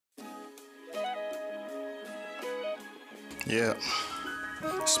Yeah,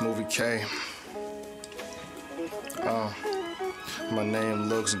 Smoothie K. My name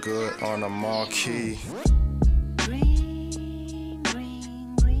looks good on a marquee.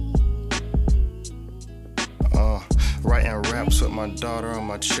 Writing raps with my daughter on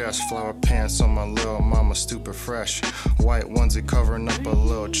my chest. Flower pants on my little mama, stupid fresh. White onesie covering up a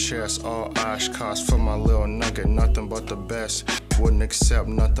little chest. All Oshkosh for my little nugget, nothing but the best. Wouldn't accept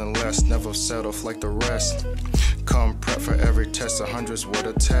nothing less, never settle like the rest. Come prep for every test, 100s with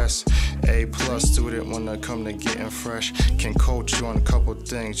a test. A+ student when I come to getting fresh. Can coach you on a couple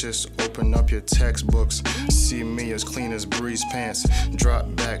things, just open up your textbooks. See me as clean as Breeze pants.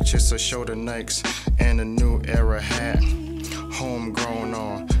 Drop back just to show the Nikes. And a new era hat, homegrown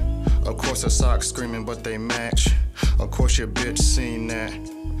on. Of course the socks screaming but they match. Of course your bitch seen that.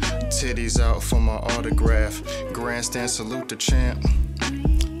 Titties out for my autograph. Grandstand salute the champ.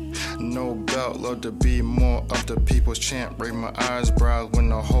 No belt, love to be more up the people's champ. Raise my eyebrows when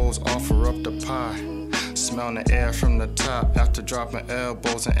the hoes offer up the pie. Smell the air from the top after dropping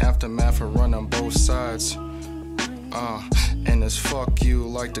elbows and aftermath for running both sides. And it's fuck you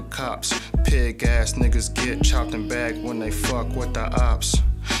like the cops. Pig ass niggas get chopped and bagged when they fuck with the ops.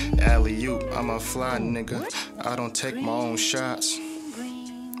 Alley-oop, I'm a fly nigga, I don't take my own shots.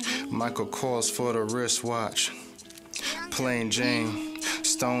 Michael Kors for the wristwatch. Plain Jane,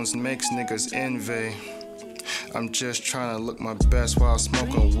 stones makes niggas envy. I'm just trying to look my best while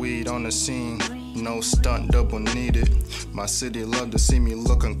smoking weed on the scene. No stunt double needed. My city love to see me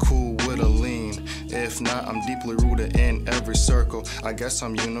looking cool with a lean. If not, I'm deeply rooted in every circle. I guess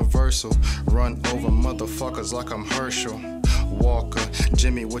I'm universal. Run over motherfuckers like I'm Herschel Walker,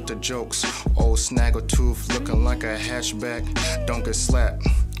 Jimmy with the jokes. Old snaggletooth looking like a hatchback. Don't get slapped.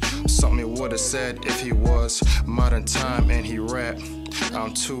 Something he would've said if he was modern time and he rap.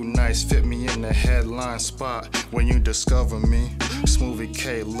 I'm too nice, fit me in the headline spot when you discover me. Smoothie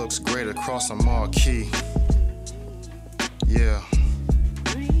K looks great across a marquee. Yeah.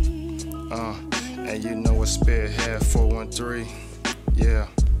 And you know what Spearhead 413. Yeah.